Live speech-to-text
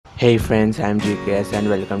Hey friends, I'm GKS and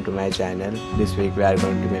welcome to my channel. This week we are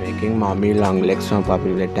going to be making Mommy Long Legs from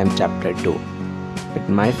Poppy Playtime Chapter 2 with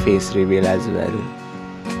my face reveal as well.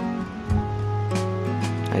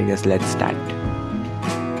 I guess let's start.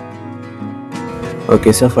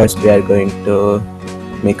 Okay, so first we are going to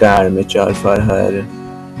make an armature for her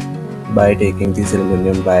by taking these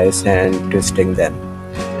aluminum wires and twisting them.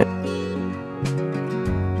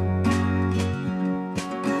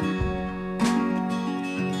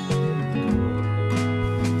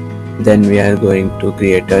 Then we are going to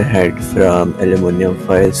create a head from aluminum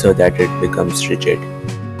foil so that it becomes rigid.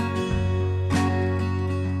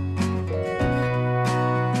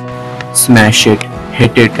 Smash it,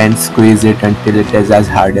 hit it and squeeze it until it is as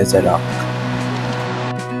hard as a rock.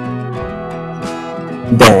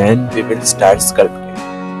 Then we will start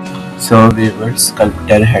sculpting. So we will sculpt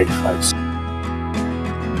her head first.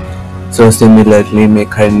 So similarly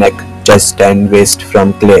make her neck, chest and waist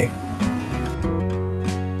from clay.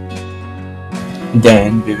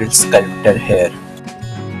 Then we will sculpt her hair.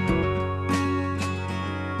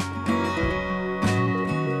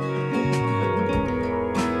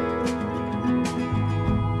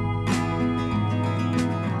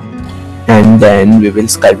 And then we will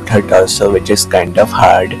sculpt her torso, which is kind of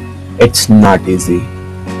hard. It's not easy.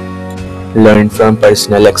 Learned from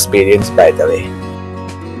personal experience, by the way.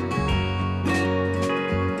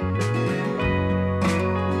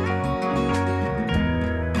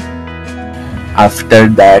 After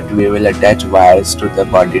that, we will attach wires to the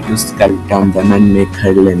body to sculpt on them and make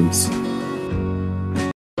her limbs.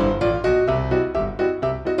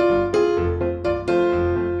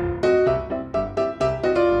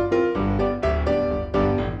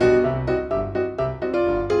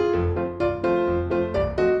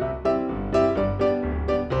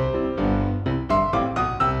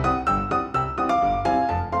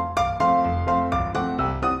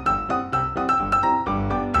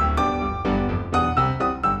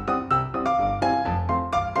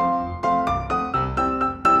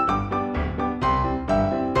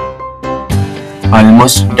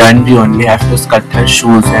 Almost done, we only have to sculpt her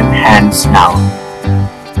shoes and hands now.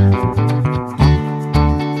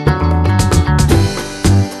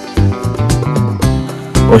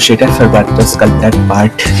 Oh shit, I forgot to sculpt that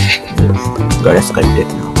part. Gotta sculpt it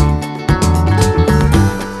now.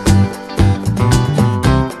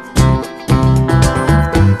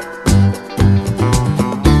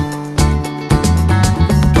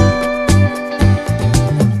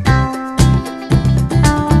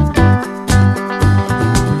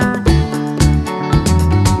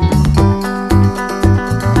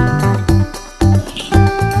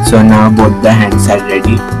 So now both the hands are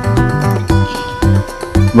ready.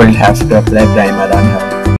 We'll have to apply primer on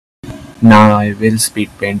her. Now I will speed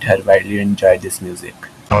paint her while you enjoy this music.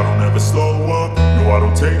 I don't ever slow up, no I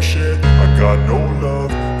don't take shit. I got no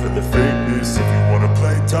love for the fakeness. If you wanna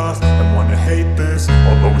play tough and wanna hate this,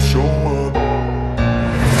 I'll always show up.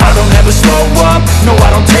 I don't ever slow up, no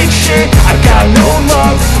I don't take shit. I got no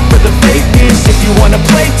love for the fakeness. If you wanna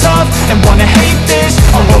play tough and wanna hate this,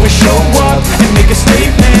 I'll always show up and make a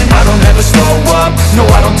statement. I don't ever slow up, no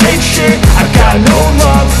I don't take shit. I got no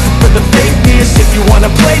love for the fakeness. If you wanna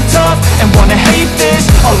play tough and wanna hate this,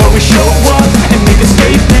 I'll always show up and make a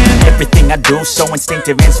statement. Everything I do so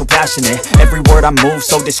instinctive and so passionate. Every word I move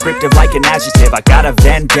so descriptive like an adjective. I got a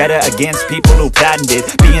vendetta against people who patented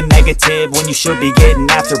being negative when you should be getting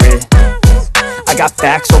after it. I got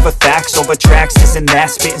facts over tracks, this and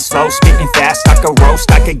that. Spitting slow, spitting fast, I could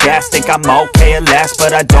roast, I could gas. Think I'm okay at last,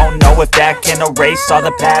 but I don't know if that can erase all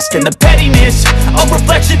the past. And the pettiness, a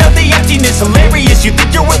reflection of the emptiness. Hilarious, you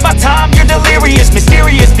think you're worth my time, you're delirious.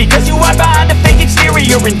 Mysterious, because you hide behind a fake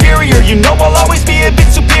exterior. Inferior, you know I'll always be a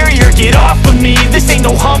bit superior. Get off of me, this ain't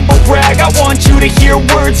no humble brag. I want you to hear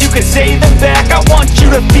words, you can say them back. I want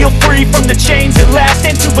you to feel free from the chains at last,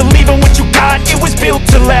 and to believe in what you got, it was built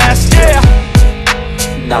to last, yeah.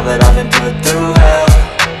 Now that I've been put through hell,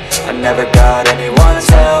 I never got anyone's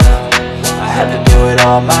help. I had to do it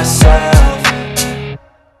all myself.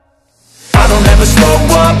 I don't ever slow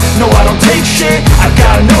up, no I don't take shit. I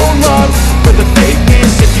got no love for the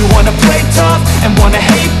fakeness. If you wanna play tough and wanna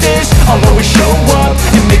hate this, I'll always show up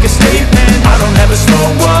and make a statement. I don't ever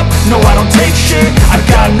slow up, no I don't take shit. I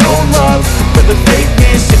got no love for the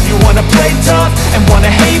fakeness. If you wanna play tough and wanna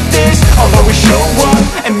hate this, I'll always show up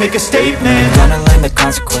and make a statement. Gonna learn the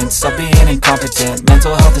consequence of being incompetent.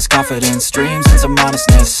 Mental health is confidence, dreams and some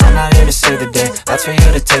honestness. I'm not here to save the day, that's for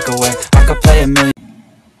you to take away. I could play a million.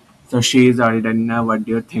 So she is all done now. What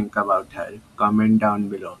do you think about her? Comment down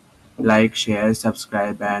below. Like, share,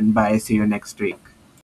 subscribe and bye. See you next week.